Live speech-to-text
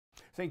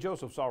St.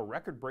 Joseph saw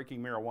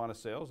record-breaking marijuana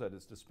sales at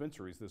its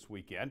dispensaries this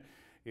weekend.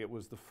 It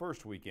was the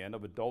first weekend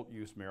of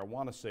adult-use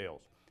marijuana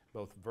sales.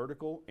 Both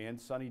Vertical and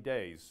Sunny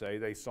Days say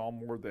they saw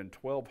more than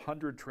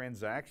 1,200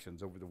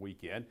 transactions over the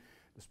weekend.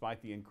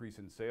 Despite the increase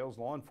in sales,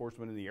 law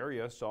enforcement in the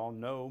area saw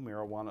no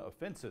marijuana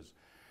offenses.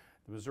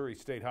 The Missouri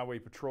State Highway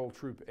Patrol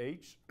Troop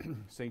H,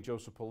 St.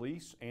 Joseph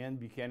Police, and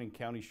Buchanan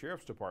County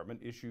Sheriff's Department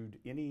issued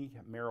any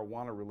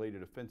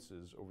marijuana-related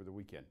offenses over the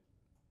weekend.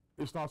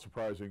 It's not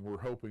surprising. We're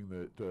hoping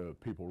that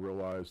people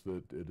realize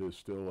that it is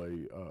still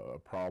a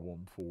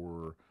problem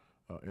for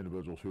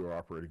individuals who are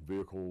operating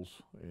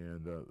vehicles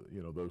and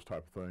those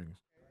type of things.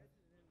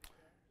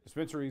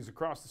 Dispensaries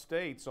across the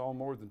state saw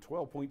more than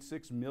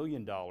 $12.6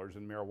 million in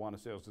marijuana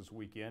sales this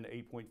weekend.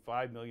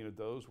 $8.5 million of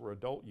those were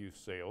adult use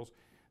sales.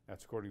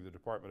 That's according to the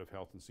Department of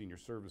Health and Senior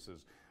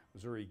Services.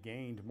 Missouri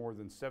gained more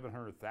than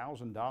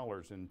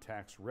 $700,000 in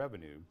tax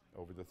revenue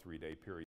over the three-day period.